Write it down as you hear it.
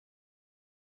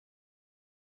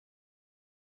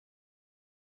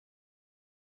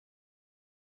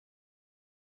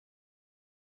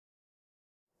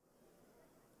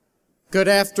Good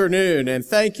afternoon, and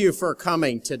thank you for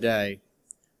coming today.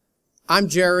 I'm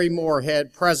Jerry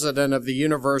Moorhead, president of the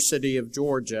University of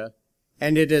Georgia,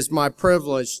 and it is my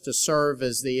privilege to serve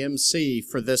as the MC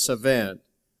for this event,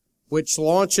 which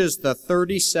launches the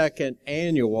 32nd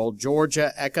annual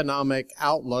Georgia Economic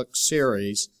Outlook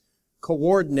Series,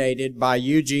 coordinated by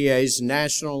UGA's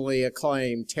nationally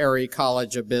acclaimed Terry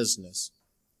College of Business.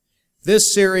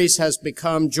 This series has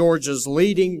become Georgia's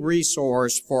leading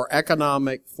resource for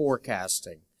economic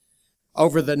forecasting.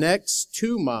 Over the next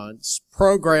 2 months,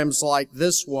 programs like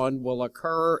this one will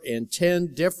occur in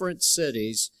 10 different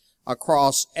cities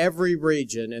across every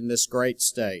region in this great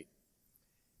state.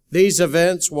 These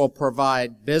events will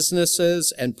provide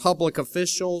businesses and public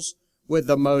officials with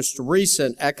the most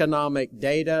recent economic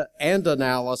data and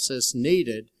analysis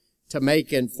needed to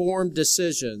make informed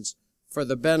decisions for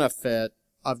the benefit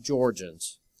of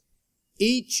Georgians.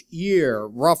 Each year,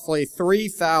 roughly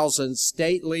 3,000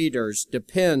 state leaders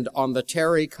depend on the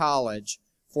Terry College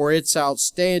for its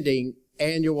outstanding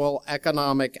annual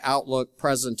Economic Outlook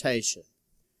presentation.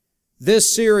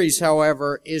 This series,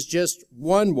 however, is just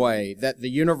one way that the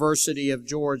University of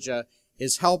Georgia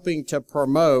is helping to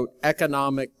promote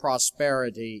economic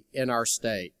prosperity in our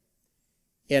state.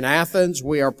 In Athens,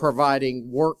 we are providing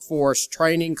workforce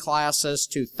training classes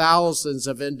to thousands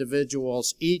of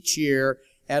individuals each year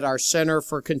at our Center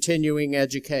for Continuing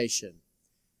Education.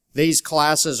 These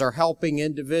classes are helping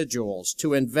individuals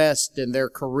to invest in their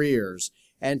careers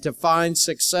and to find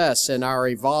success in our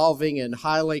evolving and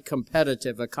highly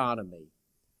competitive economy.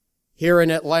 Here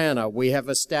in Atlanta, we have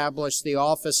established the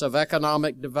Office of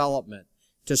Economic Development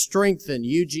to strengthen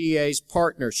UGA's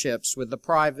partnerships with the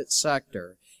private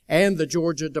sector and the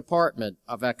Georgia Department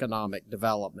of Economic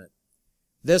Development.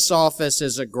 This office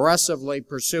is aggressively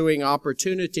pursuing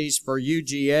opportunities for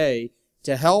UGA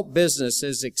to help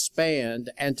businesses expand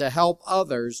and to help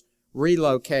others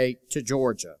relocate to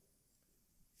Georgia.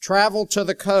 Travel to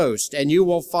the coast and you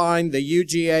will find the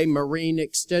UGA Marine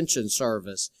Extension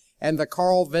Service and the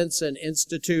Carl Vinson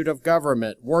Institute of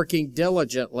Government working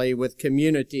diligently with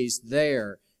communities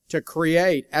there to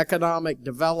create economic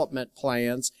development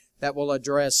plans that will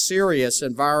address serious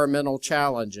environmental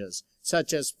challenges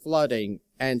such as flooding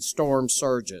and storm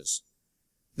surges.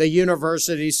 The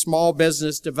university's Small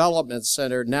Business Development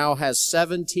Center now has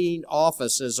 17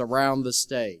 offices around the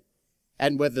state,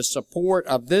 and with the support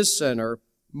of this center,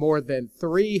 more than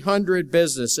 300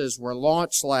 businesses were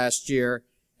launched last year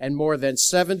and more than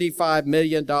 $75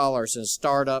 million in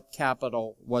startup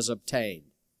capital was obtained.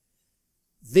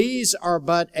 These are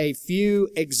but a few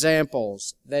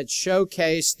examples that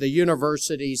showcase the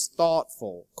university's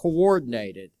thoughtful,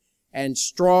 coordinated, and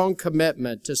strong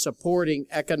commitment to supporting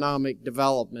economic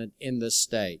development in the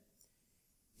state.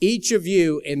 Each of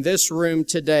you in this room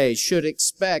today should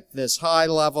expect this high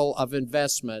level of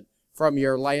investment from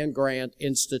your land-grant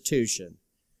institution.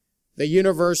 The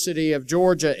University of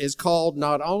Georgia is called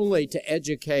not only to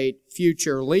educate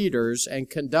future leaders and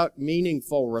conduct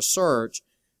meaningful research,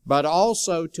 but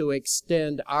also to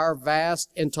extend our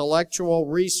vast intellectual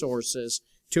resources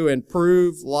to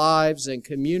improve lives and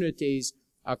communities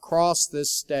across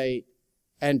this state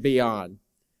and beyond.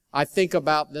 I think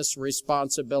about this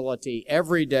responsibility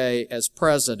every day as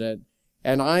president,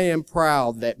 and I am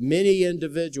proud that many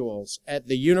individuals at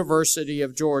the University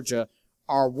of Georgia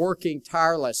are working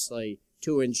tirelessly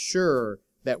to ensure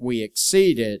that we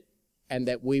exceed it and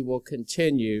that we will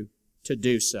continue to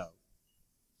do so.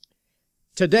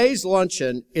 Today's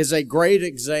luncheon is a great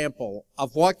example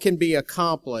of what can be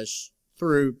accomplished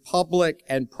through public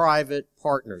and private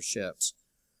partnerships.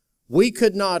 We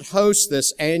could not host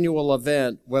this annual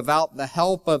event without the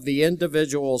help of the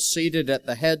individuals seated at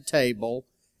the head table,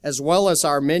 as well as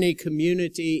our many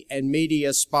community and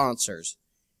media sponsors.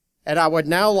 And I would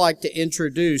now like to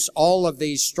introduce all of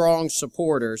these strong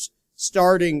supporters,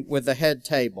 starting with the head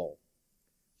table.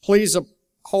 Please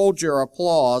hold your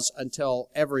applause until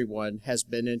everyone has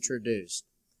been introduced.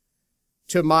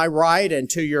 To my right and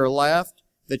to your left,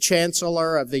 the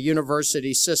Chancellor of the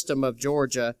University System of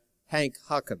Georgia, Hank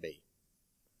Huckabee.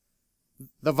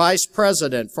 The Vice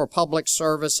President for Public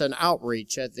Service and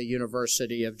Outreach at the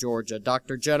University of Georgia,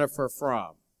 Dr. Jennifer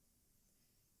Fromm.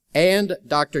 And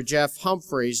Dr. Jeff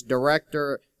Humphreys,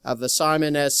 Director of the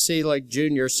Simon S. Selig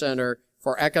Jr. Center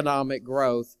for Economic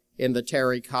Growth in the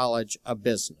Terry College of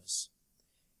Business.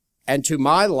 And to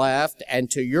my left and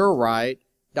to your right,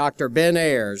 Dr. Ben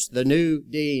Ayers, the new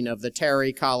Dean of the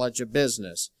Terry College of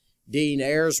Business. Dean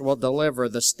Ayers will deliver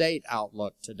the State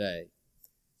Outlook today.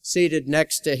 Seated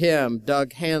next to him,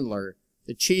 Doug Handler,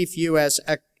 the Chief U.S.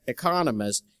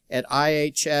 Economist at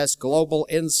IHS Global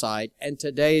Insight and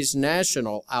today's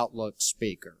National Outlook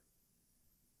speaker.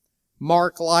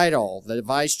 Mark Lytle, the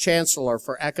Vice Chancellor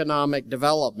for Economic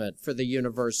Development for the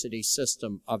University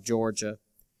System of Georgia,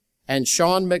 and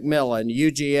Sean McMillan,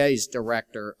 UGA's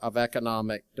Director of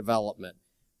Economic Development.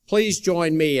 Please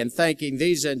join me in thanking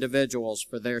these individuals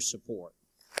for their support.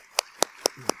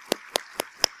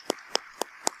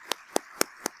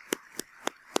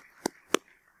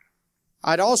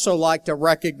 I'd also like to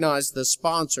recognize the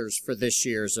sponsors for this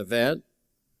year's event.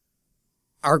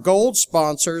 Our gold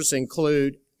sponsors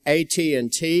include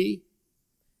AT&T,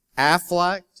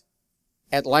 Aflac,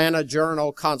 Atlanta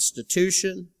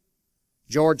Journal-Constitution,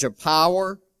 Georgia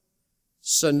Power,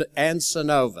 and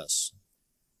Synovus.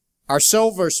 Our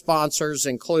silver sponsors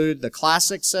include the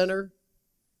Classic Center,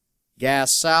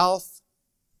 Gas South,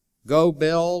 Go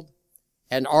Build,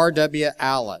 and R.W.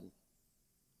 Allen.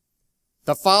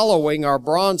 The following are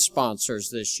bronze sponsors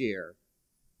this year: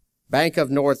 Bank of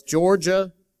North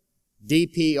Georgia,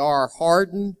 DPR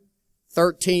Hardin,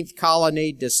 13th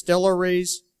Colony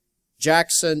Distilleries,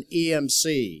 Jackson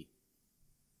EMC.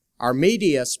 Our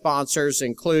media sponsors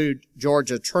include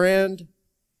Georgia Trend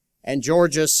and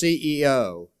Georgia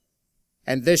CEO.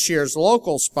 And this year's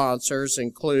local sponsors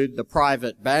include the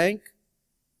Private Bank,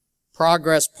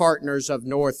 Progress Partners of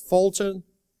North Fulton,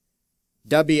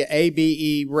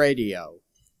 WABE Radio.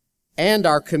 And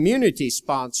our community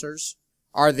sponsors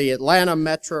are the Atlanta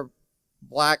Metro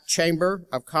Black Chamber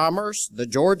of Commerce, the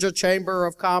Georgia Chamber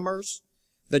of Commerce,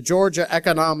 the Georgia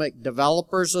Economic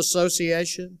Developers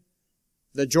Association,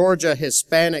 the Georgia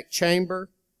Hispanic Chamber,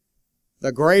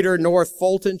 the Greater North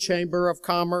Fulton Chamber of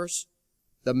Commerce,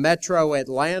 the Metro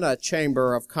Atlanta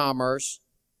Chamber of Commerce,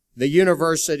 the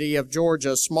University of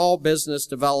Georgia Small Business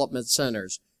Development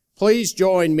Centers. Please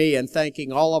join me in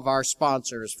thanking all of our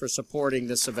sponsors for supporting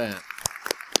this event.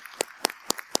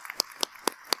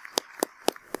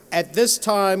 At this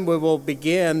time, we will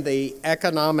begin the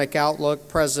Economic Outlook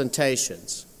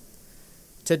presentations.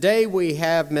 Today, we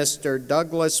have Mr.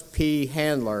 Douglas P.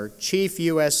 Handler, Chief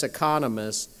U.S.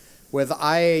 Economist with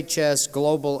IHS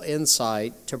Global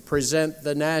Insight, to present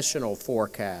the national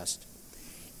forecast.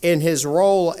 In his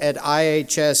role at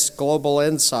IHS Global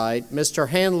Insight, Mr.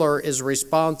 Handler is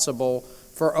responsible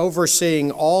for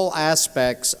overseeing all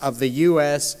aspects of the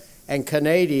U.S. and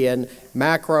Canadian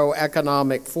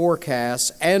macroeconomic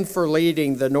forecasts and for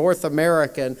leading the North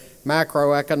American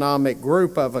macroeconomic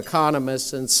group of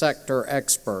economists and sector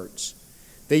experts.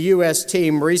 The U.S.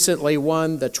 team recently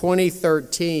won the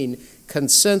 2013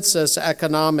 Consensus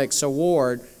Economics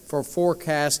Award for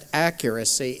forecast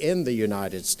accuracy in the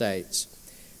United States.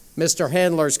 Mr.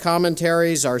 Handler's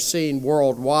commentaries are seen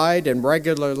worldwide and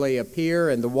regularly appear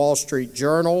in the Wall Street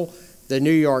Journal, the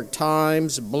New York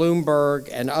Times, Bloomberg,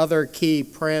 and other key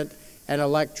print and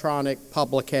electronic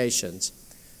publications.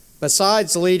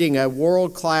 Besides leading a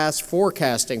world-class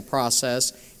forecasting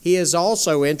process, he is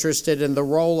also interested in the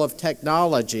role of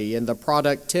technology in the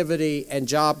productivity and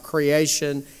job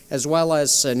creation, as well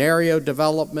as scenario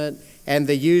development and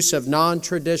the use of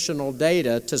non-traditional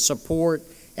data to support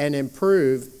and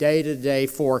improve day-to-day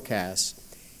forecasts.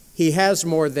 He has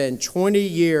more than 20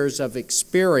 years of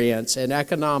experience in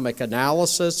economic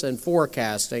analysis and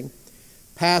forecasting.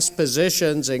 Past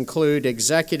positions include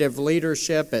executive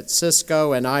leadership at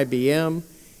Cisco and IBM.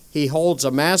 He holds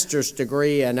a master's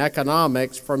degree in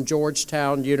economics from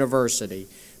Georgetown University.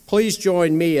 Please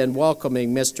join me in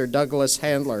welcoming Mr. Douglas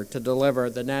Handler to deliver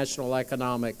the National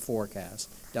Economic Forecast.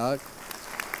 Doug?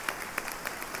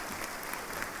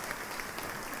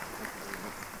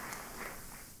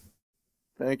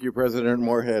 Thank you, President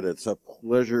Moorhead. It's a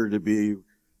pleasure to be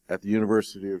at the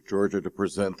University of Georgia to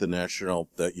present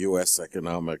the U.S.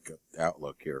 Economic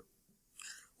Outlook here.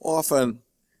 Often,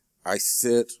 I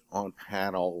sit on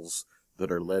panels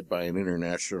that are led by an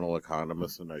international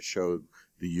economist, and I show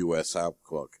the U.S.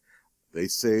 outlook. They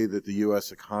say that the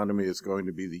U.S. economy is going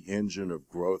to be the engine of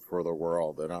growth for the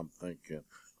world, and I'm thinking,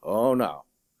 oh no.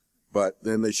 But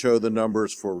then they show the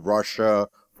numbers for Russia,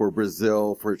 for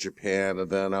Brazil, for Japan, and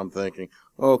then I'm thinking,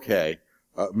 okay,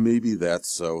 maybe that's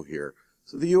so here.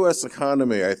 So the U.S.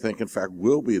 economy, I think, in fact,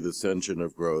 will be this engine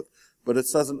of growth, but it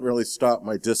doesn't really stop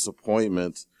my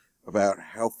disappointment about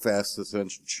how fast this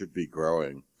engine should be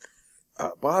growing.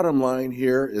 Bottom line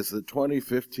here is that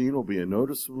 2015 will be a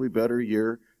noticeably better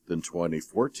year than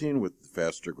 2014 with the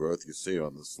faster growth you see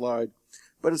on the slide,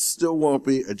 but it still won't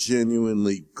be a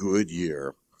genuinely good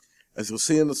year. As you'll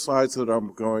see in the slides that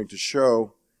I'm going to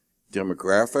show,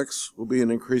 demographics will be an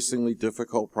increasingly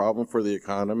difficult problem for the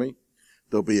economy.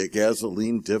 There'll be a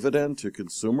gasoline dividend to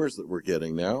consumers that we're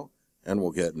getting now and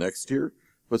will get next year,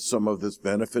 but some of this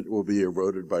benefit will be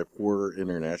eroded by poorer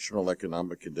international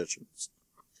economic conditions.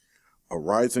 A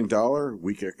rising dollar,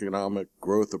 weak economic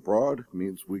growth abroad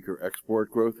means weaker export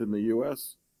growth in the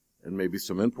U.S. and maybe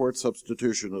some import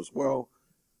substitution as well.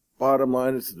 Bottom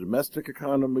line is the domestic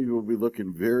economy will be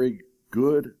looking very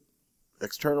good.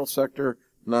 External sector,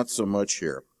 not so much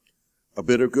here. A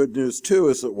bit of good news, too,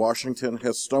 is that Washington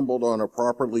has stumbled on a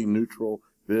properly neutral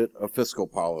bit of fiscal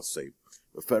policy.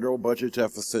 The federal budget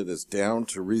deficit is down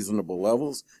to reasonable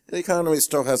levels, and the economy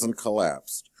still hasn't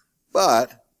collapsed.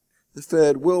 But the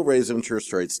Fed will raise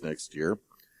interest rates next year.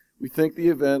 We think the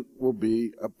event will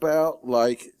be about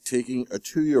like taking a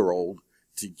 2-year-old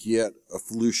to get a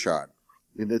flu shot,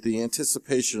 and that the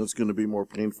anticipation is going to be more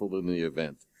painful than the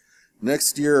event.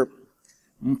 Next year,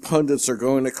 pundits are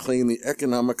going to claim the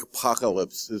economic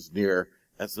apocalypse is near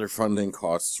as their funding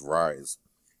costs rise.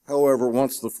 However,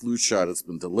 once the flu shot has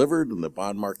been delivered and the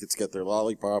bond markets get their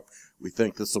lollipop, we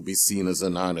think this will be seen as a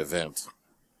non-event.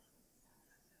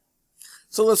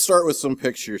 So let's start with some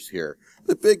pictures here.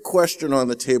 The big question on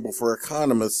the table for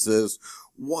economists is,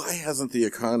 why hasn't the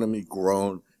economy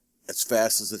grown as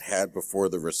fast as it had before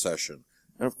the recession?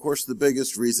 And of course, the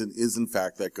biggest reason is, in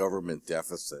fact, that government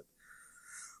deficit.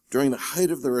 During the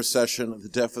height of the recession, the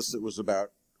deficit was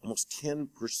about almost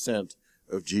 10%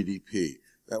 of GDP.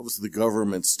 That was the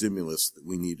government stimulus that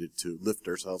we needed to lift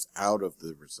ourselves out of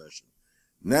the recession.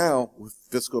 Now, with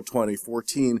fiscal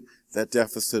 2014, that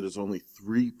deficit is only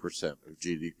 3% of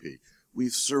GDP.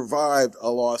 We've survived a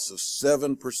loss of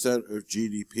 7% of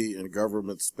GDP in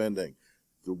government spending.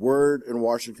 The word in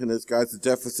Washington is, guys, the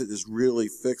deficit is really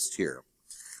fixed here.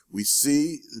 We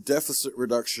see the deficit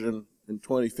reduction in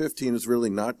 2015 is really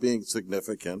not being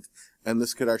significant, and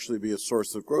this could actually be a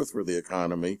source of growth for the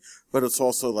economy, but it's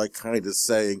also like kind of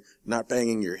saying not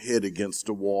banging your head against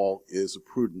a wall is a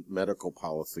prudent medical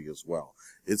policy as well.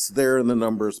 It's there in the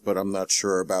numbers, but I'm not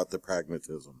sure about the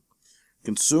pragmatism.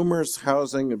 Consumers,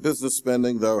 housing, and business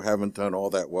spending, though, haven't done all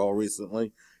that well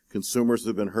recently. Consumers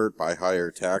have been hurt by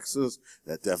higher taxes,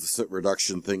 that deficit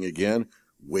reduction thing again.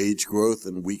 Wage growth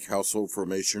and weak household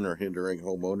formation are hindering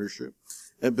home ownership,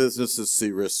 and businesses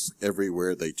see risks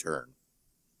everywhere they turn.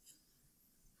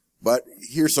 But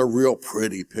here's a real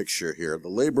pretty picture here. The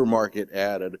labor market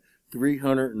added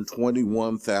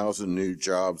 321,000 new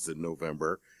jobs in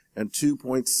November and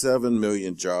 2.7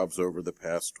 million jobs over the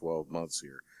past 12 months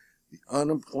here. The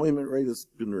unemployment rate has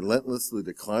been relentlessly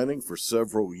declining for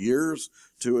several years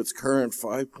to its current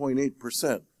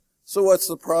 5.8%. So what's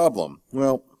the problem?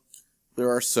 Well,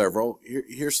 there are several.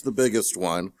 Here's the biggest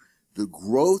one. The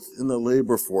growth in the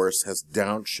labor force has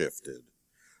downshifted.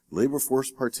 Labor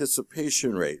force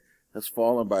participation rate has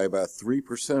fallen by about 3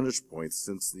 percentage points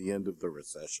since the end of the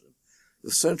recession.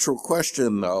 The central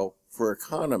question, though, for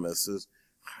economists is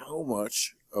how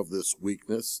much of this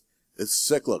weakness is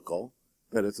cyclical,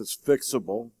 that is, it's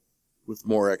fixable with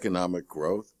more economic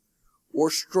growth, or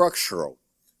structural,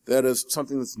 that is,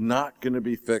 something that's not going to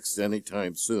be fixed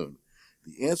anytime soon.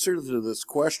 The answer to this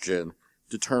question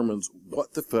determines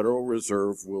what the Federal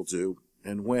Reserve will do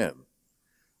and when.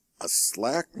 A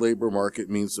slack labor market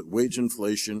means that wage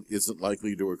inflation isn't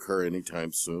likely to occur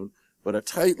anytime soon, but a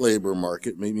tight labor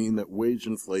market may mean that wage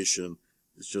inflation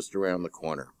is just around the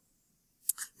corner.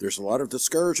 There's a lot of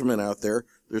discouragement out there.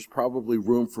 There's probably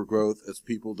room for growth as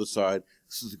people decide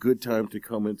this is a good time to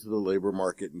come into the labor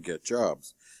market and get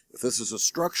jobs. If this is a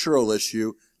structural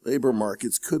issue, labor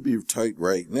markets could be tight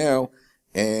right now,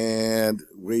 and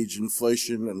wage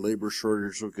inflation and labor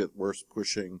shortage will get worse,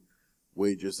 pushing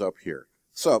wages up here.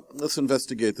 So let's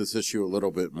investigate this issue a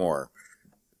little bit more.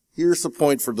 Here's the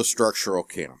point for the structural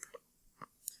camp.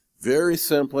 Very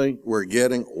simply, we're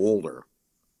getting older.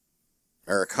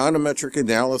 Our econometric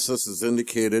analysis has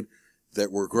indicated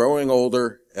that we're growing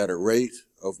older at a rate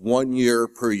of 1 year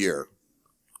per year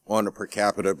on a per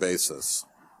capita basis.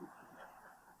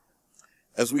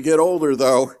 As we get older,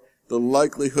 though, the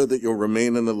likelihood that you'll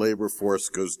remain in the labor force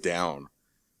goes down.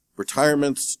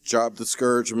 Retirements, job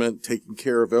discouragement, taking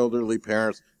care of elderly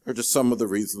parents are just some of the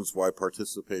reasons why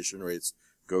participation rates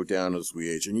go down as we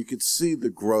age. And you can see the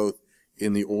growth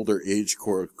in the older age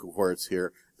cohorts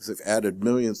here, as they've added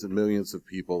millions and millions of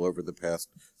people over the past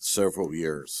several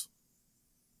years.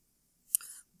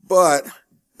 But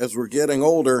as we're getting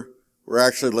older, we're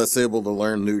actually less able to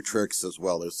learn new tricks as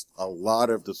well. There's a lot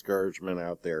of discouragement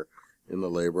out there in the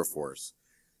labor force.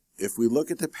 If we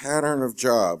look at the pattern of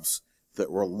jobs that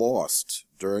were lost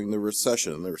during the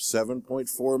recession, there were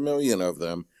 7.4 million of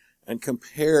them, and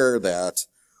compare that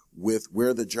with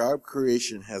where the job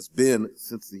creation has been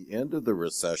since the end of the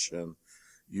recession,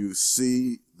 you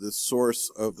see the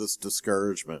source of this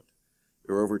discouragement.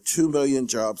 There were over 2 million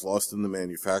jobs lost in the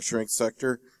manufacturing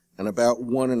sector and about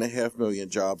 1.5 million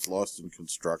jobs lost in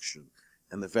construction.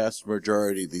 and the vast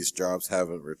majority of these jobs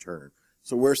haven't returned.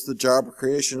 So where's the job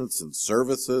creation? It's in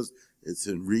services, it's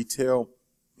in retail,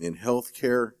 in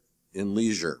healthcare, in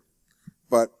leisure.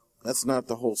 But that's not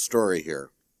the whole story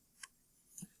here.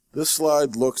 This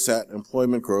slide looks at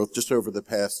employment growth just over the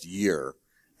past year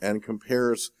and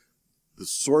compares the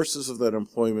sources of that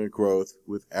employment growth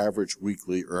with average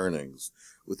weekly earnings.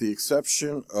 With the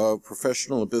exception of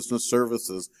professional and business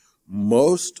services,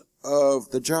 most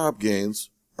of the job gains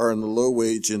are in the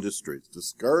low-wage industries.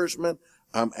 Discouragement,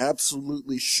 I'm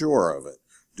absolutely sure of it.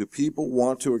 Do people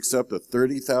want to accept a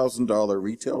 $30,000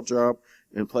 retail job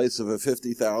in place of a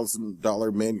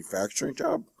 $50,000 manufacturing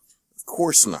job? Of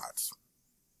course not.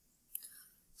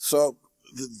 So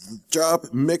the job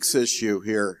mix issue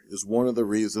here is one of the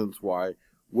reasons why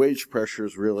wage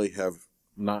pressures really have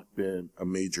not been a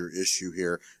major issue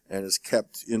here and has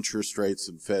kept interest rates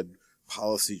and Fed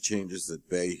policy changes at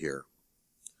bay here.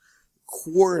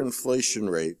 Core inflation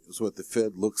rate is what the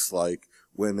Fed looks like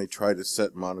when they try to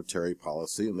set monetary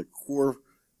policy, and the core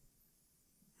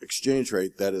exchange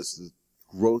rate, that is the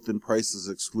growth in prices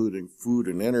excluding food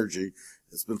and energy,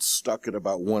 has been stuck at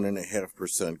about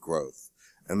 1.5% growth.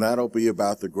 And that'll be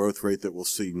about the growth rate that we'll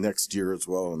see next year as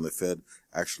well, and the Fed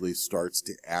actually starts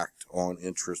to act on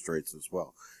interest rates as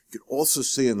well. You can also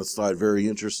see in the slide, very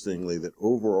interestingly, that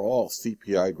overall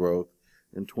CPI growth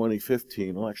in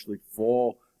 2015 will actually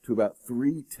fall to about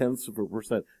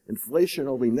 0.3%. Inflation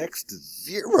will be next to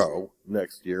zero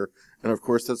next year, and of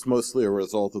course that's mostly a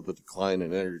result of the decline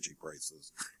in energy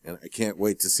prices. And I can't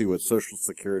wait to see what Social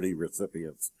Security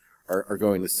recipients are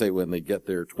going to say when they get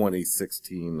their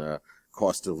 2016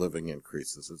 cost of living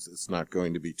increases. It's not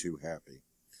going to be too happy.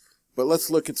 But let's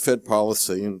look at Fed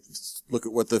policy and look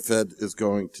at what the Fed is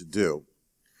going to do.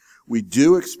 We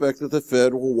do expect that the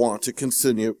Fed will want to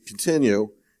continue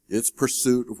its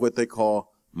pursuit of what they call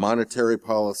monetary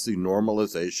policy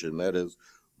normalization. That is,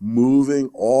 moving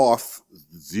off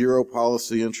zero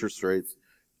policy interest rates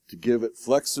to give it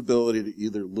flexibility to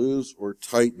either lose or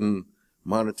tighten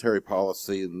monetary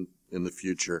policy in the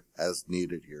future as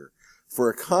needed here. For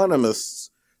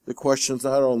economists, the question is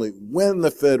not only when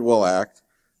the Fed will act,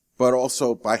 but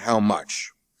also by how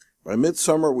much. By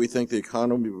midsummer, we think the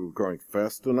economy will be growing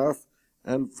fast enough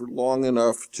and for long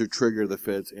enough to trigger the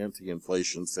Fed's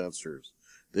anti-inflation sensors.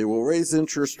 They will raise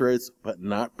interest rates, but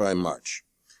not by much.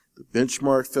 The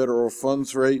benchmark federal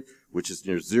funds rate, which is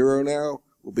near zero now,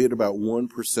 will be at about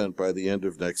 1% by the end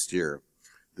of next year.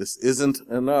 This isn't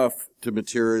enough to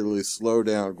materially slow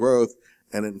down growth,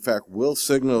 and in fact will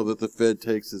signal that the Fed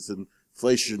takes its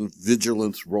inflation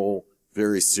vigilance role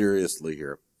very seriously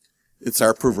here. It's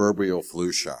our proverbial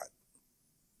flu shot.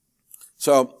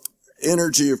 So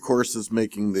energy, of course, is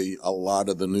making a lot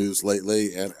of the news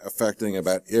lately and affecting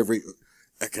about every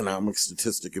economic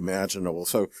statistic imaginable.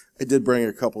 So I did bring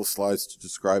a couple slides to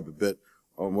describe a bit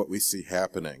on what we see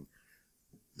happening.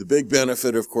 The big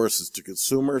benefit, of course, is to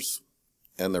consumers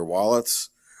and their wallets.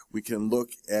 We can look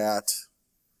at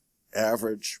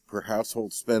average per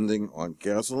household spending on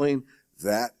gasoline.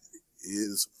 That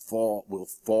will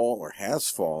fall or has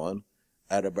fallen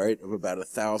at a rate of about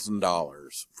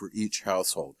 $1,000 for each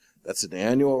household. That's an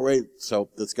annual rate, so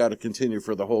that's got to continue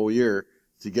for the whole year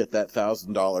to get that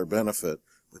 $1,000 benefit.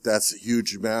 But that's a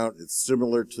huge amount. It's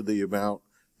similar to the amount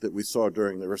that we saw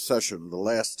during the recession, the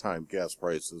last time gas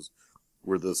prices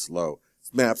were this low.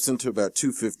 It maps into about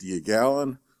 $2.50 a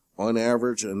gallon on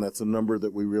average, and that's a number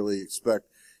that we really expect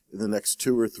in the next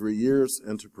 2 or 3 years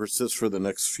and to persist for the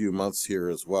next few months here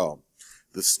as well.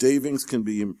 The savings can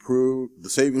be improved. The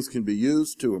savings can be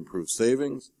used to improve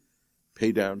savings,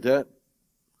 pay down debt,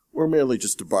 or merely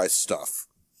just to buy stuff.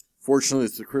 Fortunately,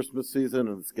 it's the Christmas season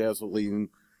and this gasoline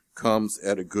comes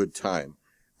at a good time.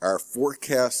 Our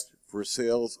forecast for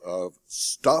sales of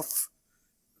stuff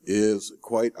is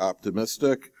quite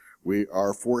optimistic. We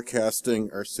are forecasting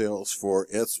our sales for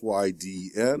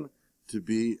SYDN to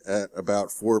be at about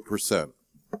 4%.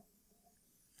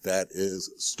 That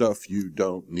is stuff you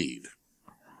don't need.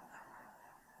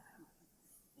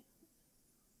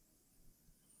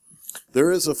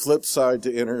 There is a flip side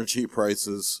to energy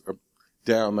prices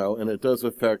down, though, and it does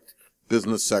affect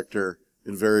business sector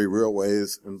in very real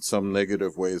ways and some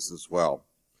negative ways as well.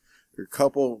 There are a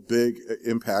couple big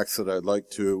impacts that I'd like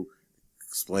to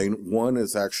explain. One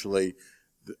is actually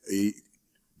a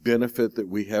benefit that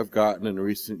we have gotten in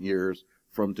recent years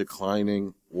from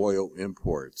declining oil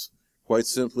imports. Quite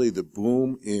simply, the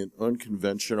boom in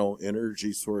unconventional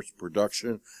energy source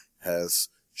production has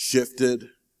shifted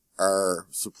our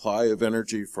supply of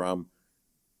energy from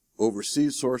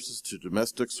overseas sources to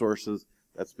domestic sources.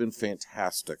 That's been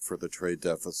fantastic for the trade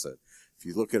deficit. If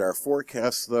you look at our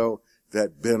forecast, though,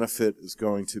 that benefit is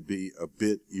going to be a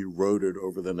bit eroded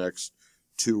over the next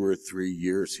 2 or 3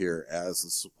 years here as the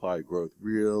supply growth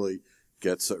really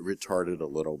gets retarded a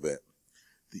little bit.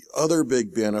 The other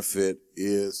big benefit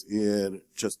is in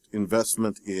just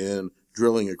investment in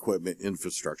drilling equipment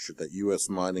infrastructure, that U.S.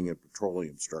 mining and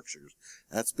petroleum structures.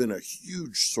 That's been a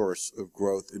huge source of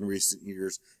growth in recent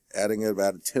years, adding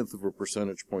about 1/10 of a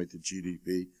percentage point to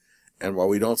GDP. And while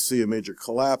we don't see a major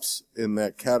collapse in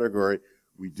that category,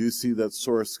 we do see that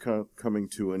source coming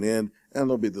to an end, and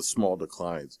there'll be the small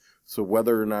declines. So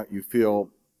whether or not you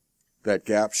feel that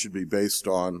gap should be based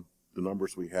on the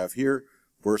numbers we have here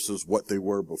versus what they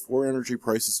were before energy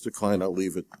prices declined, I'll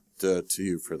leave it to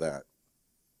you for that.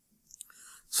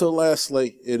 So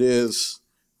lastly, it is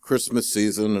Christmas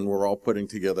season, and we're all putting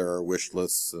together our wish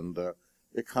lists, and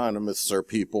economists are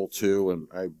people too, and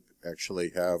I actually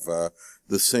have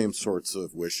the same sorts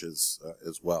of wishes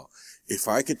as well. If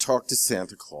I could talk to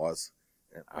Santa Claus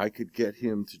and I could get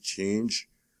him to change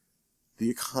the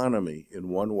economy in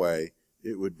one way,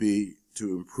 it would be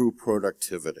to improve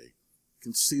productivity. You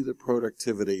can see that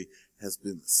productivity has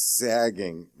been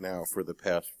sagging now for the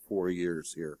past 4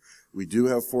 years here. We do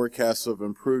have forecasts of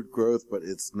improved growth, but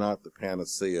it's not the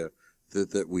panacea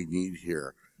that we need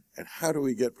here. And how do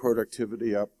we get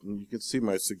productivity up? And you can see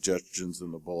my suggestions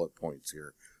in the bullet points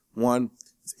here. One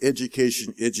is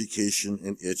education, education,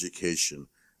 and education.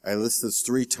 I list this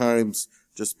 3 times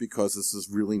just because this is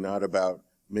really not about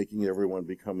making everyone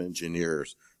become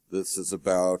engineers. This is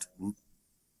about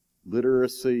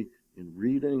literacy in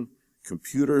reading,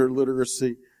 computer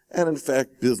literacy, and in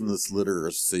fact business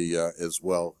literacy as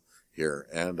well here.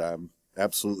 And I'm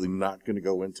absolutely not going to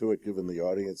go into it given the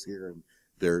audience here and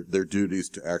their duties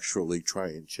to actually try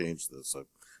and change this. I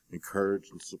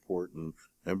encourage and support and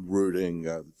am rooting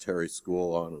the Terry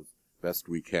School on as best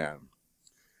we can.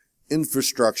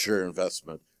 Infrastructure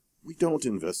investment. We don't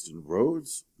invest in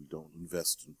roads. We don't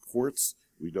invest in ports.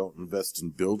 We don't invest in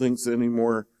buildings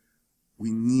anymore.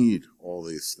 We need all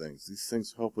these things. These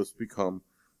things help us become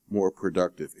more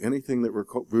productive. Anything that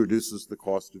reduces the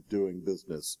cost of doing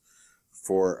business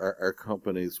for our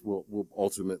companies will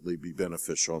ultimately be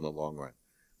beneficial in the long run.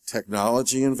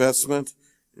 Technology investment,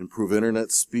 improve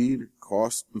internet speed,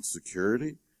 cost, and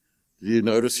security. Do you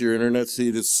notice your internet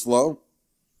speed is slow?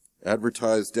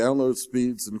 Advertised download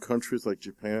speeds in countries like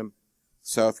Japan,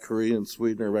 South Korea, and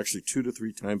Sweden are actually 2 to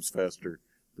 3 times faster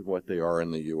than what they are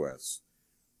in the U.S.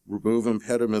 Remove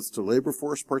impediments to labor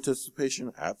force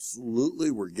participation.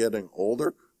 Absolutely, we're getting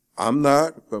older. I'm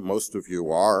not, but most of you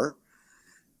are.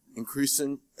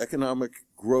 Increasing economic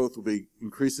growth will be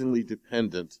increasingly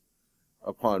dependent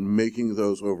upon making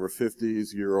those over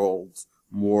 50-year-olds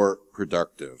more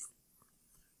productive.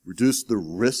 Reduce the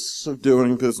risks of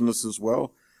doing business as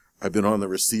well. I've been on the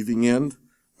receiving end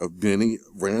of many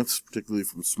rants, particularly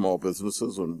from small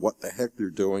businesses, on what the heck they're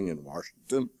doing in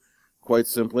Washington. Quite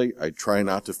simply, I try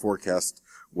not to forecast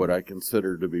what I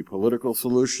consider to be political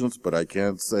solutions, but I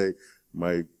can say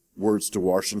my words to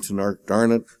Washington are,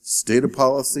 darn it, state a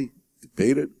policy,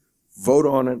 debate it, vote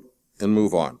on it, and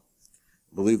move on.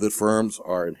 I believe that firms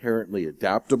are inherently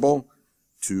adaptable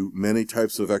to many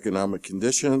types of economic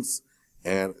conditions,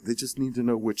 and they just need to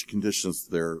know which conditions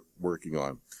they're working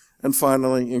on. And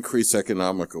finally, increase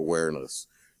economic awareness.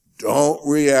 Don't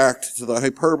react to the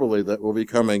hyperbole that will be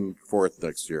coming forth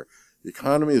next year. The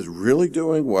economy is really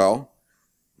doing well.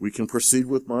 We can proceed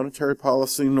with monetary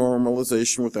policy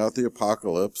normalization without the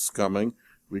apocalypse coming.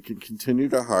 We can continue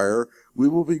to hire. We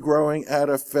will be growing at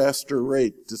a faster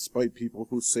rate, despite people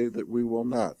who say that we will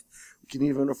not. We can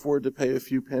even afford to pay a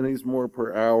few pennies more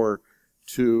per hour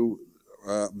to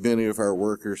many of our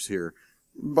workers here.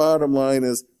 Bottom line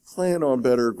is, plan on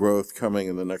better growth coming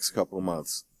in the next couple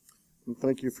months. And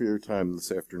thank you for your time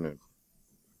this afternoon.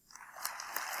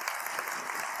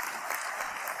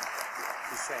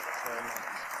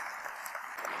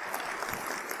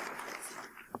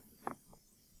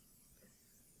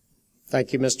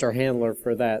 Thank you, Mr. Handler,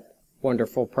 for that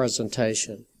wonderful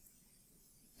presentation.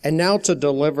 And now to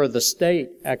deliver the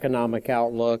state economic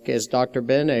outlook is Dr.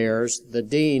 Ben Ayers, the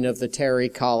Dean of the Terry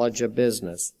College of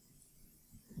Business.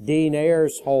 Dean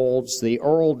Ayers holds the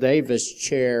Earl Davis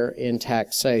Chair in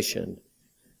Taxation.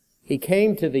 He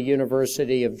came to the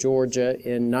University of Georgia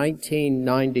in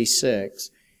 1996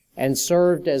 and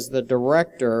served as the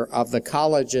director of the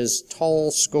college's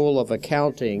Toll School of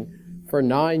Accounting for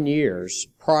 9 years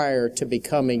prior to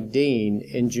becoming dean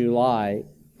in July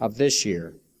of this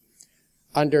year.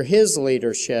 Under his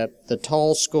leadership, the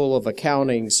Toll School of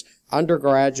Accounting's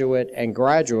undergraduate and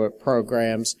graduate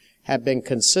programs have been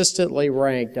consistently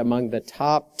ranked among the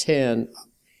top 10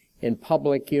 in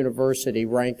public university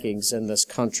rankings in this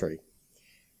country.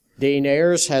 Dean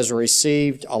Ayers has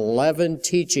received 11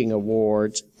 teaching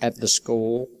awards at the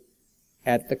school,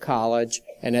 at the college,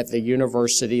 and at the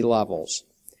university levels.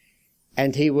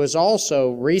 And he was also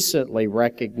recently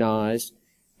recognized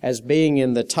as being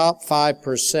in the top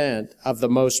 5% of the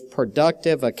most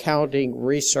productive accounting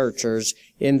researchers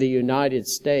in the United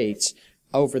States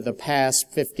over the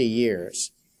past 50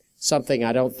 years, something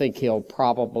I don't think he'll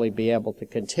probably be able to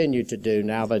continue to do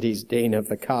now that he's dean of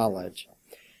the college.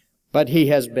 But he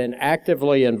has been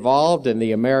actively involved in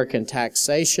the American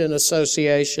Taxation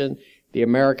Association, the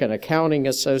American Accounting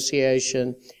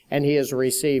Association, and he has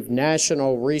received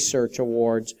national research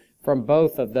awards from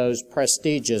both of those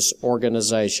prestigious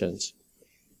organizations.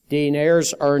 Dean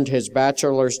Ayers earned his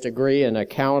bachelor's degree in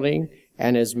accounting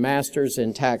and his master's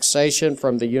in taxation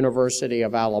from the University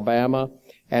of Alabama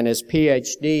and his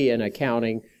PhD in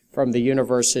accounting from the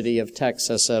University of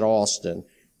Texas at Austin.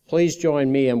 Please join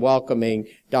me in welcoming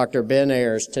Dr. Ben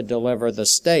Ayers to deliver the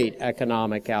State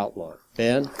Economic Outlook.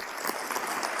 Ben?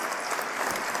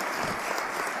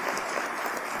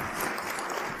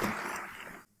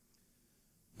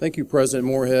 Thank you, President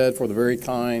Moorhead, for the very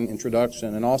kind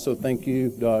introduction, and also thank you,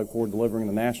 Doug, for delivering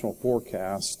the national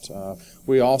forecast.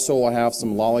 We also will have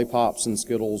some lollipops and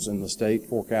Skittles in the state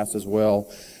forecast as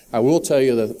well. I will tell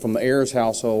you that from the Ayers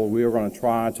household, we are going to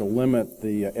try to limit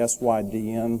the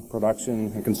SYDN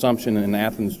production and consumption in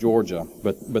Athens, Georgia,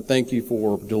 but thank you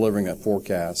for delivering that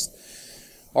forecast.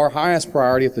 Our highest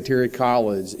priority at the Terry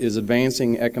College is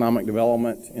advancing economic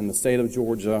development in the state of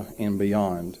Georgia and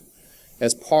beyond.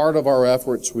 As part of our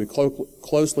efforts, we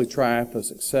closely track the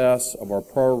success of our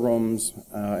programs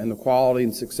and the quality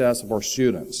and success of our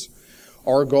students.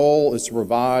 Our goal is to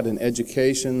provide an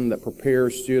education that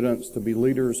prepares students to be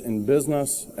leaders in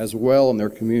business as well in their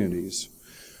communities.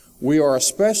 We are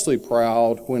especially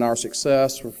proud when our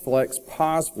success reflects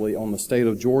positively on the state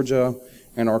of Georgia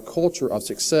and our culture of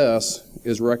success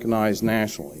is recognized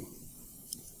nationally.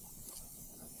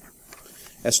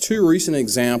 As two recent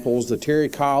examples, the Terry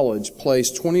College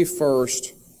placed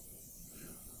 21st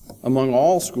among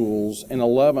all schools and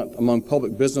 11th among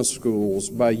public business schools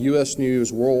by U.S.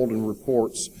 News World and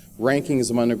Report's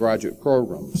rankings of undergraduate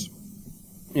programs.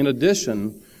 In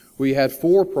addition, we had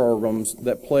 4 programs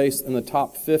that placed in the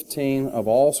top 15 of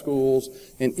all schools,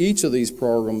 and each of these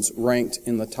programs ranked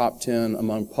in the top 10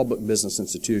 among public business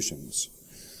institutions.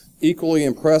 Equally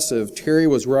impressive, Terry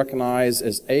was recognized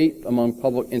as 8th among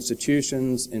public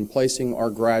institutions in placing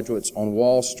our graduates on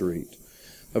Wall Street,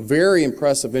 a very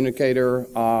impressive indicator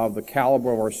of the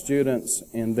caliber of our students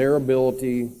and their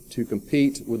ability to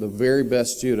compete with the very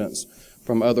best students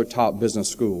from other top business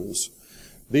schools.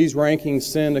 These rankings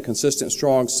send a consistent,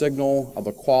 strong signal of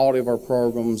the quality of our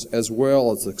programs as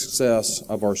well as the success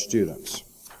of our students.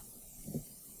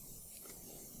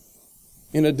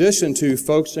 In addition to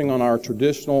focusing on our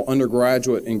traditional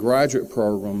undergraduate and graduate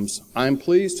programs, I'm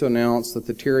pleased to announce that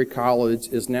the Terry College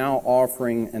is now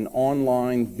offering an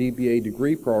online BBA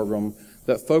degree program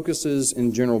that focuses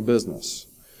in general business.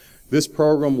 This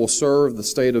program will serve the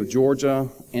state of Georgia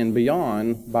and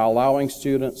beyond by allowing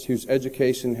students whose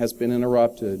education has been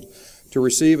interrupted to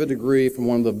receive a degree from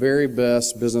one of the very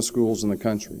best business schools in the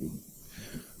country.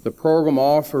 The program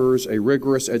offers a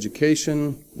rigorous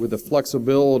education with the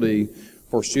flexibility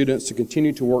for students to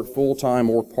continue to work full-time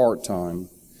or part-time.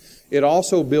 It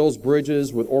also builds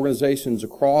bridges with organizations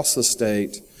across the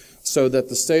state so that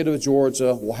the state of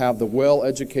Georgia will have the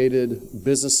well-educated,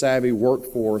 business-savvy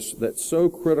workforce that's so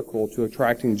critical to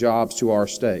attracting jobs to our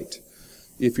state.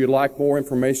 If you'd like more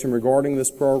information regarding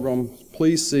this program,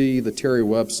 please see the Terry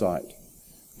website.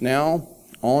 Now,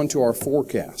 on to our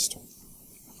forecast.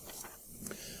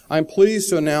 I'm pleased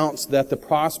to announce that the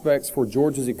prospects for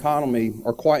Georgia's economy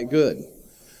are quite good.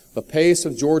 The pace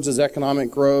of Georgia's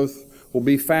economic growth will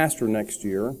be faster next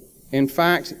year. In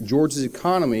fact, Georgia's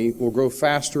economy will grow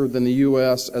faster than the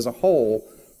U.S. as a whole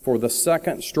for the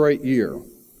second straight year.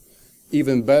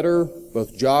 Even better,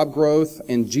 both job growth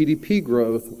and GDP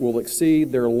growth will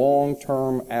exceed their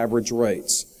long-term average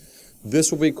rates. This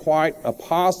will be quite a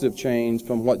positive change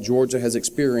from what Georgia has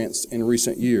experienced in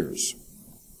recent years.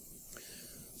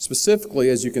 Specifically,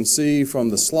 as you can see from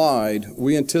the slide,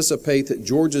 we anticipate that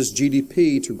Georgia's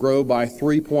GDP to grow by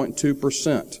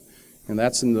 3.2%, and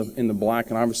that's in the black,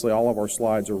 and obviously all of our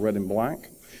slides are red and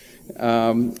black.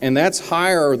 And that's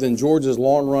higher than Georgia's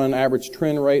long-run average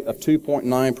trend rate of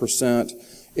 2.9%.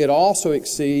 It also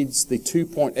exceeds the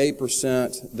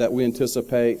 2.8% that we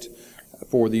anticipate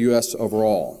for the U.S.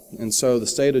 overall. And so the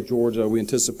state of Georgia, we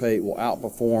anticipate, will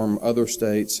outperform other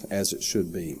states as it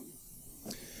should be.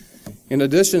 In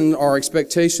addition, our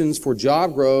expectations for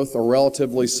job growth are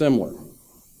relatively similar.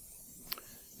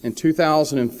 In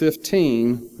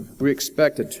 2015, we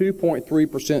expect a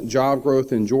 2.3% job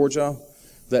growth in Georgia.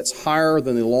 That's higher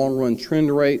than the long-run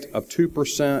trend rate of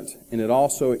 2%, and it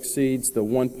also exceeds the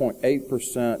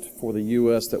 1.8% for the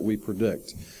U.S. that we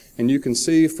predict. And you can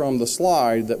see from the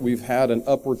slide that we've had an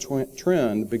upward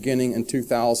trend beginning in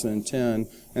 2010,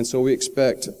 and so we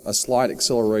expect a slight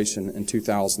acceleration in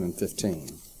 2015.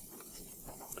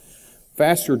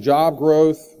 Faster job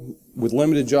growth with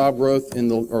limited growth in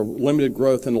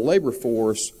the labor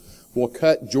force will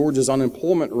cut Georgia's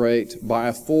unemployment rate by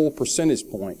a full percentage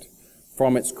point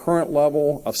from its current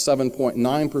level of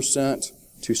 7.9%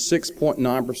 to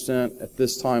 6.9% at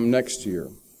this time next year.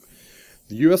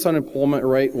 The U.S. unemployment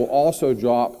rate will also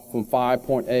drop from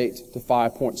 5.8 to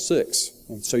 5.6.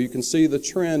 And so you can see the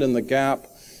trend in the gap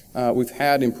we've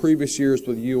had in previous years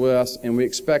with the U.S., and we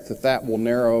expect that that will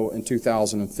narrow in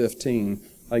 2015.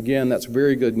 Again, that's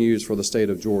very good news for the state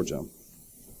of Georgia.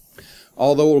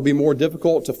 Although it will be more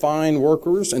difficult to find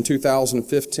workers in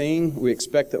 2015, we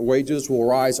expect that wages will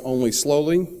rise only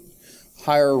slowly.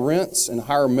 Higher rents and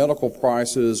higher medical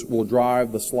prices will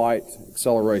drive the slight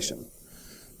acceleration.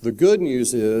 The good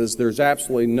news is there's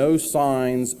absolutely no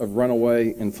signs of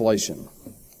runaway inflation.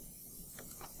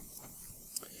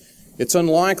 It's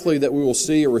unlikely that we will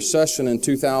see a recession in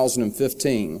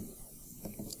 2015.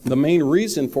 The main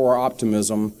reason for our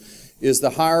optimism is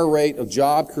the higher rate of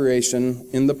job creation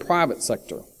in the private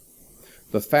sector.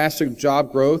 The faster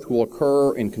job growth will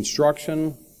occur in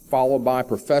construction, followed by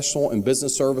professional and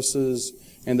business services,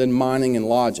 and then mining and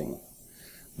lodging.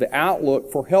 The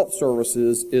outlook for health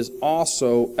services is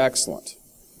also excellent.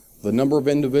 The number of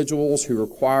individuals who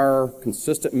require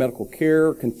consistent medical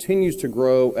care continues to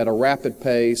grow at a rapid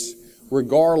pace,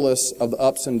 regardless of the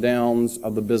ups and downs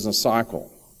of the business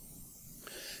cycle.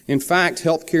 In fact,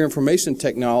 healthcare information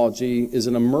technology is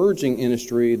an emerging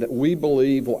industry that we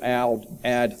believe will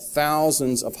add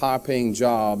thousands of high-paying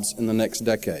jobs in the next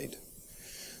decade.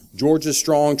 Georgia's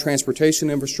strong transportation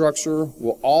infrastructure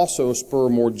will also spur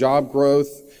more job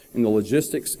growth in the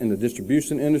logistics and the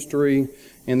distribution industry,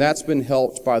 and that's been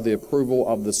helped by the approval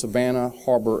of the Savannah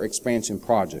Harbor Expansion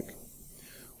Project.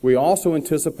 We also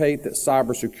anticipate that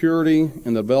cybersecurity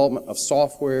and the development of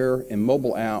software and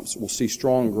mobile apps will see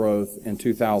strong growth in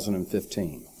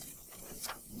 2015.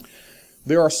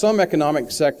 There are some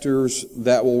economic sectors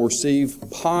that will receive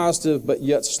positive but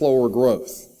yet slower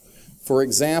growth. For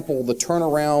example, the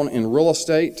turnaround in real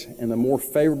estate and the more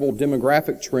favorable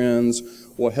demographic trends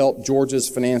will help Georgia's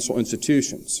financial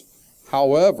institutions.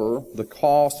 However, the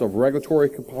cost of regulatory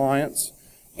compliance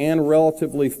and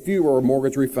relatively fewer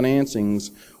mortgage refinancings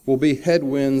will be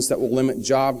headwinds that will limit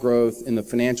job growth in the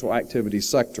financial activity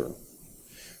sector.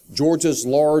 Georgia's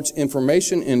large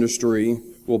information industry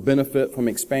will benefit from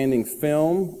expanding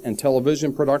film and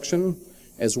television production,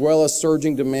 as well as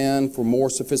surging demand for more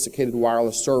sophisticated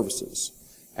wireless services.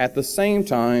 At the same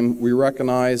time, we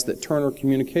recognize that Turner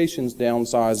Communications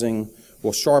downsizing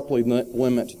will sharply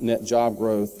limit net job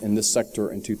growth in this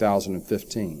sector in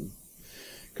 2015.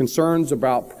 Concerns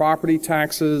about property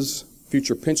taxes,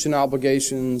 future pension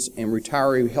obligations, and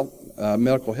retiree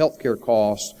medical health care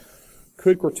costs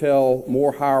could curtail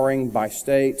more hiring by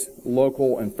state,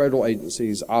 local, and federal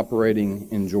agencies operating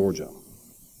in Georgia.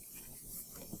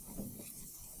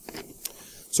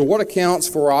 So what accounts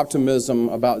for optimism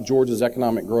about Georgia's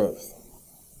economic growth?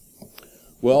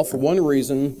 Well, for one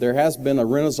reason, there has been a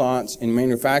renaissance in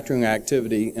manufacturing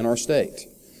activity in our state.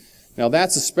 Now,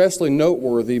 that's especially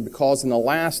noteworthy because in the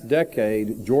last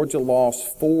decade, Georgia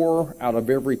lost 4 out of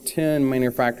every 10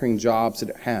 manufacturing jobs that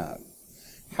it had.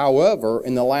 However,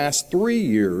 in the last 3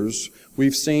 years,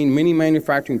 we've seen many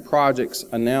manufacturing projects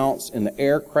announced in the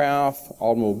aircraft,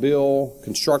 automobile,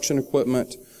 construction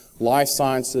equipment, life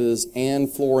sciences, and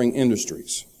flooring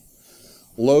industries.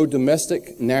 Low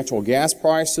domestic natural gas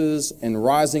prices and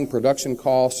rising production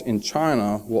costs in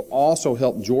China will also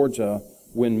help Georgia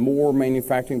win more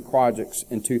manufacturing projects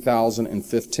in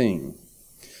 2015.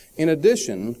 In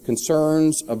addition,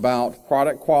 concerns about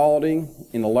product quality,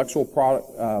 intellectual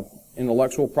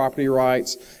property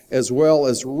rights, as well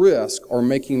as risk are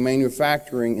making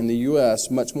manufacturing in the U.S.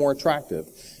 much more attractive.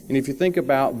 And if you think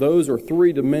about, those are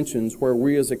 3 dimensions where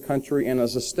we as a country and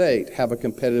as a state have a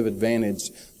competitive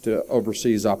advantage to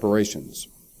overseas operations.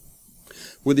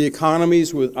 With the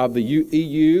economies of the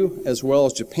EU as well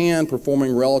as Japan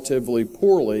performing relatively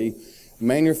poorly,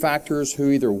 manufacturers who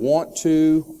either want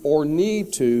to or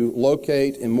need to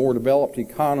locate in more developed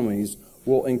economies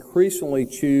will increasingly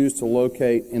choose to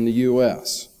locate in the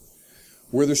U.S.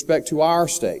 With respect to our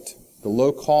state, the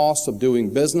low cost of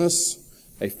doing business,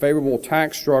 a favorable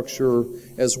tax structure,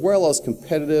 as well as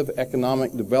competitive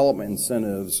economic development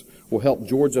incentives will help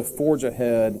Georgia forge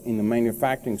ahead in the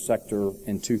manufacturing sector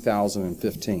in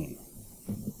 2015.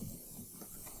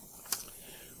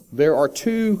 There are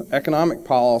two economic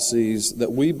policies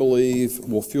that we believe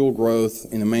will fuel growth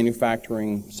in the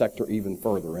manufacturing sector even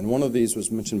further, and one of these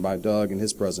was mentioned by Doug in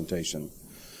his presentation.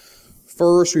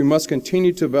 First, we must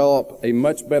continue to develop a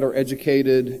much better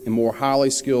educated and more highly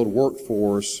skilled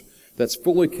workforce that's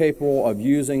fully capable of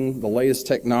using the latest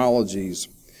technologies.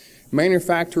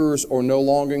 Manufacturers are no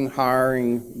longer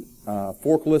hiring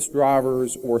forklift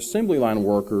drivers or assembly line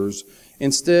workers.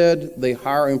 Instead, they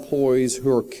hire employees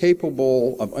who are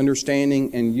capable of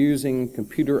understanding and using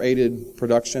computer-aided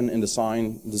production and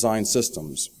design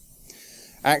systems.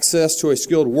 Access to a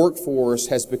skilled workforce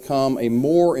has become a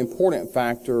more important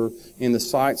factor in the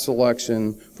site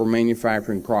selection for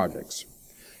manufacturing projects.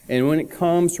 And when it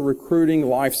comes to recruiting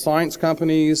life science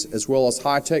companies as well as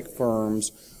high-tech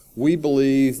firms, we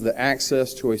believe that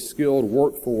access to a skilled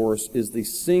workforce is the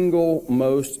single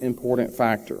most important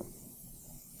factor.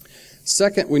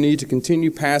 Second, we need to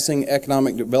continue passing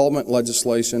economic development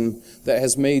legislation that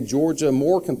has made Georgia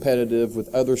more competitive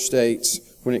with other states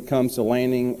when it comes to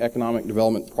landing economic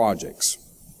development projects.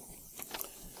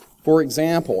 For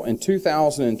example, in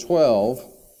 2012,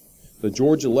 the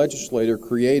Georgia legislature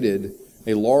created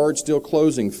a large deal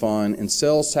closing fund and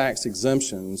sales tax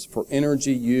exemptions for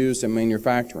energy used in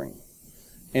manufacturing.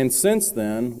 And since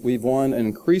then, we've won an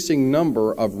increasing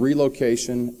number of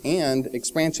relocation and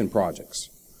expansion projects.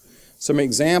 Some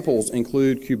examples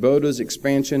include Kubota's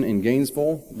expansion in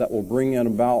Gainesville that will bring in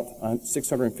about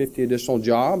 650 additional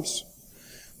jobs,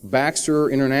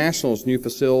 Baxter International's new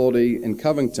facility in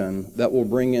Covington that will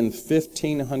bring in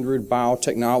 1,500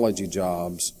 biotechnology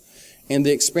jobs, and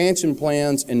the expansion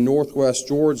plans in Northwest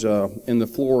Georgia in the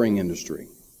flooring industry.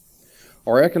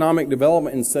 Our economic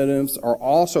development incentives are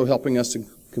also helping us to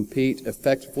compete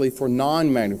effectively for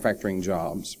non-manufacturing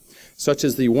jobs, such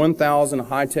as the 1,000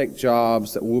 high-tech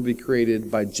jobs that will be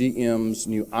created by GM's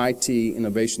new IT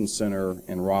Innovation Center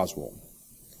in Roswell.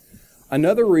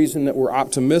 Another reason that we're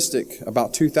optimistic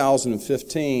about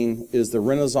 2015 is the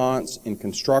renaissance in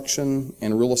construction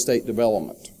and real estate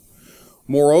development.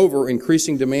 Moreover,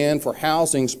 increasing demand for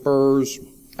housing spurs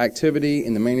activity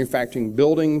in the manufacturing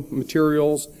building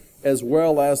materials as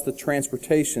well as the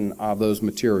transportation of those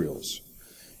materials.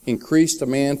 Increased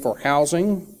demand for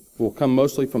housing will come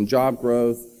mostly from job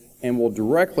growth and will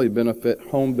directly benefit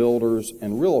home builders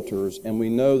and realtors, and we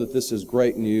know that this is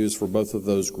great news for both of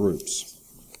those groups.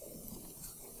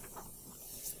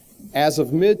 As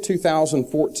of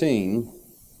mid-2014,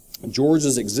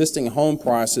 Georgia's existing home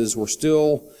prices were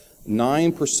still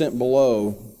 9%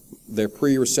 below their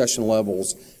pre-recession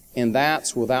levels, and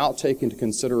that's without taking into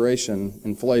consideration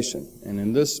inflation. And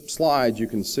in this slide, you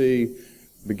can see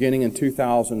beginning in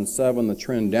 2007, the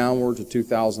trend downward to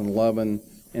 2011,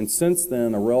 and since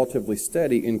then, a relatively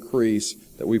steady increase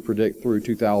that we predict through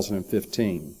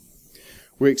 2015.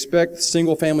 We expect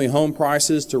single-family home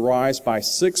prices to rise by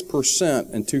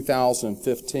 6% in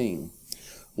 2015.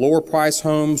 Lower price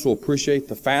homes will appreciate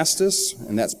the fastest,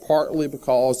 and that's partly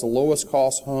because the lowest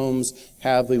cost homes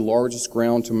have the largest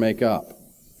ground to make up.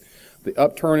 The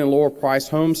upturn in lower price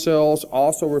home sales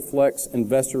also reflects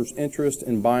investors' interest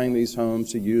in buying these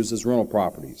homes to use as rental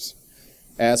properties.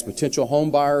 As potential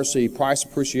home buyers see price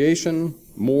appreciation,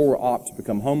 more will opt to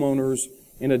become homeowners.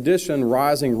 In addition,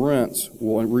 rising rents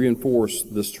will reinforce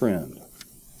this trend.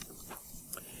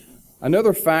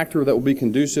 Another factor that will be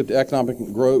conducive to economic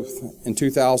growth in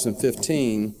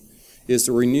 2015 is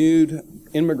the renewed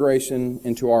immigration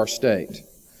into our state.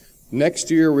 Next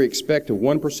year, we expect a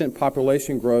 1%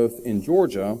 population growth in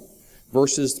Georgia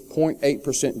versus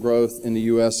 0.8% growth in the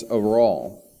U.S.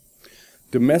 overall.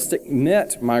 Domestic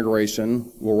net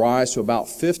migration will rise to about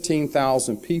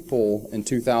 15,000 people in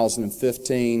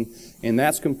 2015, and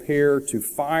that's compared to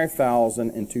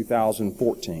 5,000 in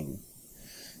 2014.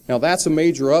 Now, that's a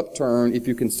major upturn if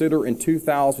you consider in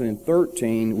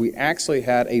 2013 we actually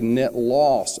had a net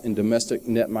loss in domestic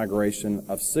net migration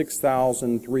of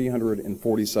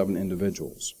 6,347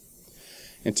 individuals.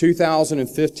 In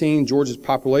 2015, Georgia's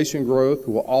population growth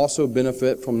will also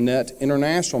benefit from net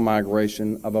international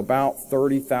migration of about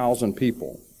 30,000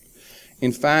 people.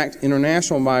 In fact,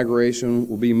 international migration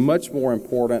will be much more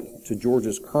important to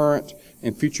Georgia's current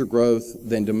and future growth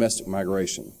than domestic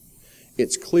migration.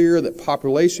 It's clear that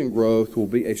population growth will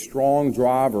be a strong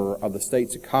driver of the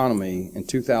state's economy in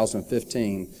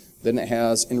 2015 than it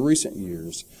has in recent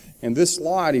years. And this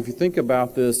slide, if you think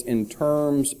about this in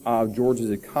terms of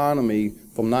Georgia's economy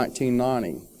from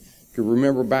 1990, If you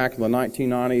remember back in the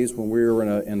 1990s when we were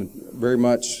in very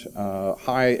much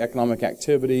high economic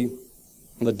activity,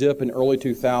 the dip in early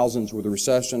 2000s with the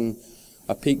recession,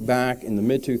 a peak back in the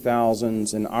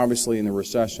mid-2000s, and obviously in the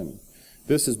recession.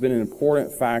 This has been an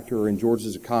important factor in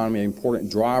Georgia's economy, an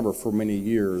important driver for many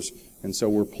years, and so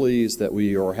we're pleased that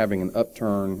we are having an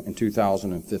upturn in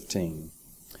 2015.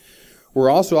 We're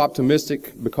also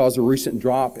optimistic because the recent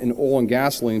drop in oil and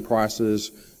gasoline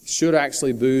prices should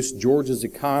actually boost Georgia's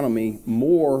economy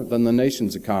more than the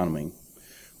nation's economy.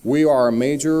 We are a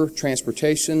major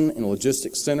transportation and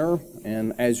logistics center,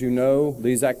 and as you know,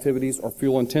 these activities are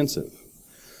fuel intensive.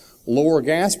 Lower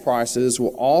gas prices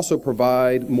will also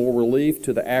provide more relief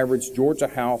to the average Georgia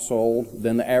household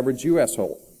than the average U.S.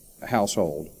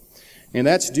 household. And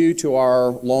that's due to our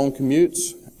long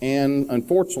commutes and,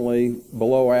 unfortunately,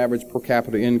 below average per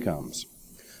capita incomes.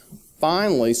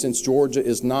 Finally, since Georgia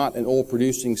is not an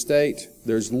oil-producing state,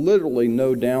 there's literally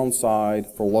no downside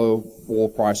for low oil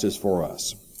prices for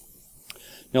us.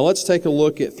 Now let's take a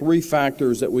look at three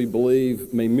factors that we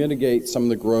believe may mitigate some of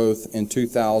the growth in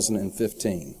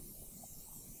 2015.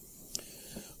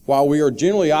 While we are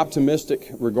generally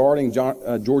optimistic regarding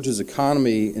Georgia's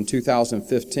economy in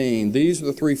 2015, these are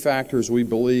the three factors we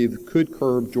believe could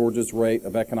curb Georgia's rate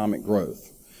of economic growth.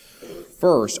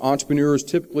 First, entrepreneurs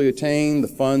typically attain the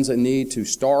funds they need to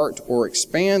start or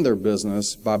expand their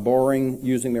business by borrowing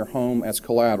using their home as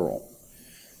collateral.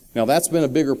 Now, that's been a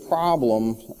bigger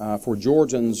problem for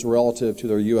Georgians relative to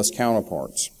their U.S.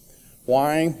 counterparts.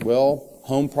 Why? Well,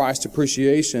 home price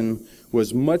depreciation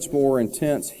was much more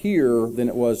intense here than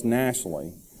it was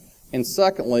nationally. And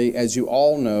secondly, as you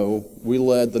all know, we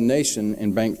led the nation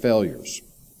in bank failures.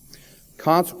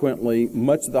 Consequently,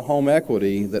 much of the home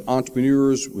equity that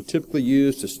entrepreneurs would typically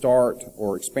use to start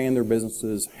or expand their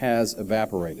businesses has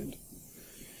evaporated.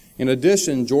 In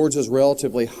addition, Georgia's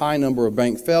relatively high number of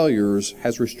bank failures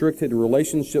has restricted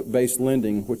relationship-based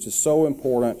lending, which is so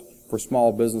important for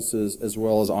small businesses as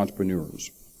well as entrepreneurs.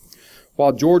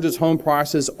 While Georgia's home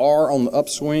prices are on the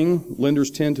upswing, lenders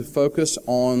tend to focus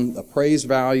on appraised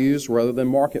values rather than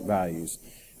market values.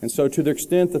 And so to the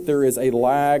extent that there is a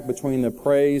lag between the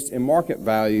appraised and market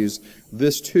values,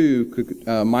 this too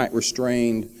might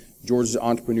restrain Georgia's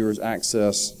entrepreneurs'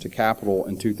 access to capital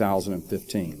in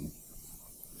 2015.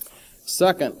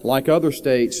 Second, like other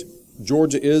states,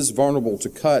 Georgia is vulnerable to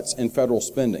cuts in federal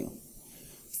spending.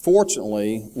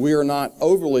 Fortunately, we are not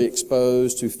overly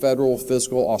exposed to federal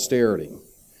fiscal austerity.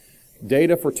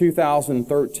 Data for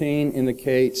 2013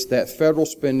 indicates that federal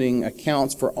spending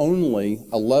accounts for only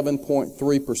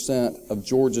 11.3% of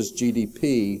Georgia's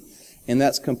GDP, and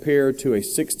that's compared to a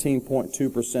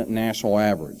 16.2% national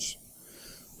average.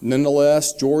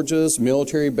 Nonetheless, Georgia's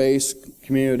military-based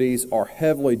communities are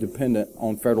heavily dependent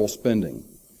on federal spending.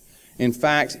 In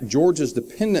fact, Georgia's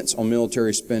dependence on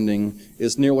military spending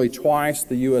is nearly twice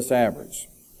the U.S. average.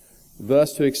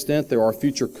 Thus, to the extent there are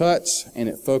future cuts and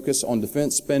it focus on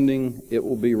defense spending, it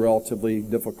will be relatively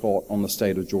difficult on the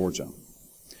state of Georgia.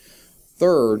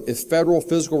 Third, if federal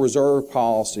physical reserve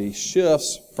policy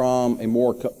shifts from a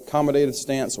more accommodative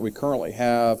stance that we currently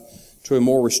have to a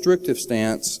more restrictive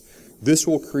stance, this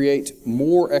will create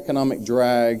more economic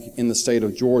drag in the state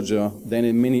of Georgia than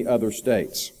in many other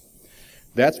states.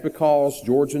 That's because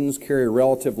Georgians carry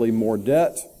relatively more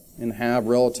debt and have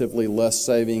relatively less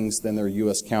savings than their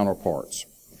U.S. counterparts.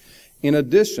 In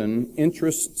addition,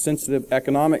 interest-sensitive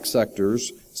economic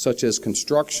sectors such as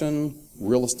construction,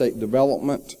 real estate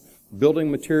development,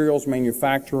 building materials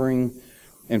manufacturing,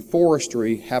 and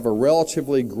forestry have a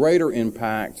relatively greater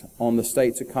impact on the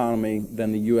state's economy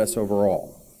than the U.S.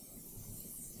 overall.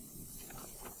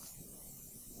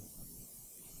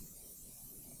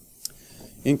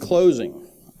 In closing,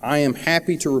 I am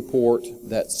happy to report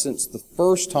that since the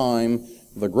first time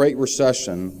of the Great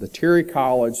Recession, the Terry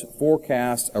College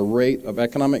forecasts a rate of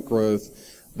economic growth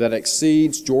that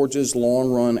exceeds Georgia's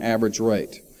long-run average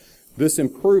rate. This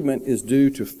improvement is due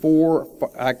to four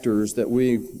factors that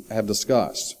we have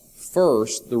discussed.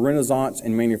 First, the renaissance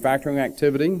in manufacturing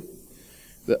activity,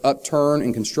 the upturn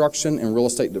in construction and real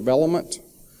estate development,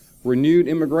 renewed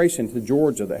immigration to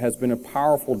Georgia that has been a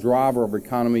powerful driver of our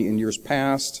economy in years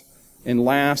past, and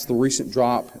last, the recent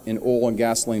drop in oil and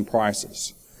gasoline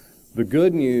prices. The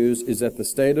good news is that the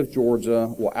state of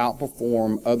Georgia will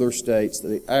outperform other states,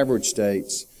 the average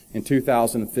states, in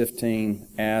 2015,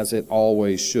 as it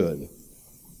always should.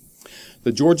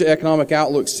 The Georgia Economic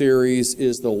Outlook Series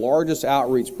is the largest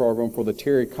outreach program for the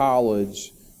Terry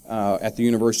College at the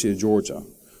University of Georgia.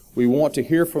 We want to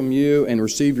hear from you and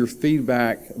receive your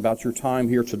feedback about your time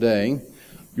here today.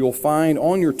 You'll find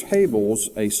on your tables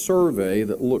a survey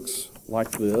that looks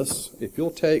like this. If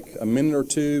you'll take a minute or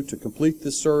two to complete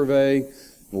this survey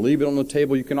and leave it on the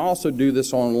table, you can also do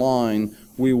this online.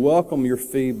 We welcome your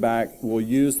feedback. We'll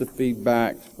use the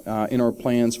feedback in our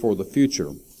plans for the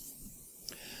future.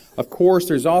 Of course,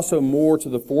 there's also more to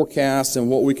the forecast than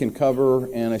what we can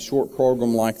cover in a short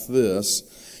program like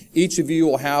this. Each of you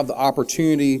will have the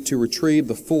opportunity to retrieve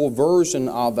the full version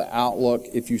of the Outlook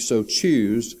if you so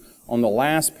choose. On the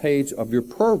last page of your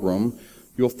program,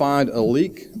 you'll find a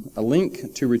link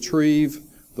to retrieve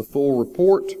the full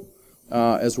report,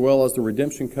 as well as the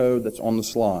redemption code that's on the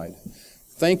slide.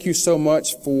 Thank you so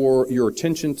much for your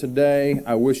attention today.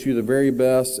 I wish you the very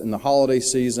best in the holiday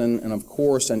season and, of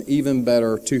course, an even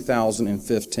better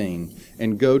 2015.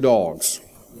 And go Dogs!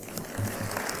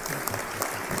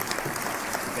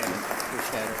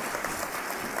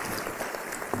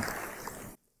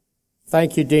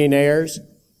 Thank you, Dean Ayers.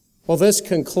 Well, this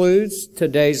concludes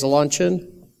today's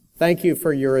luncheon. Thank you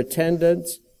for your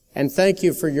attendance, and thank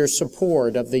you for your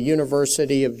support of the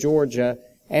University of Georgia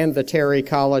and the Terry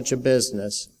College of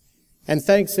Business. And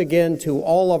thanks again to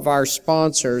all of our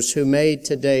sponsors who made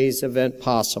today's event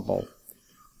possible.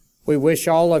 We wish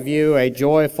all of you a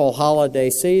joyful holiday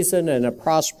season and a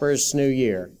prosperous new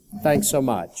year. Thanks so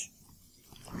much.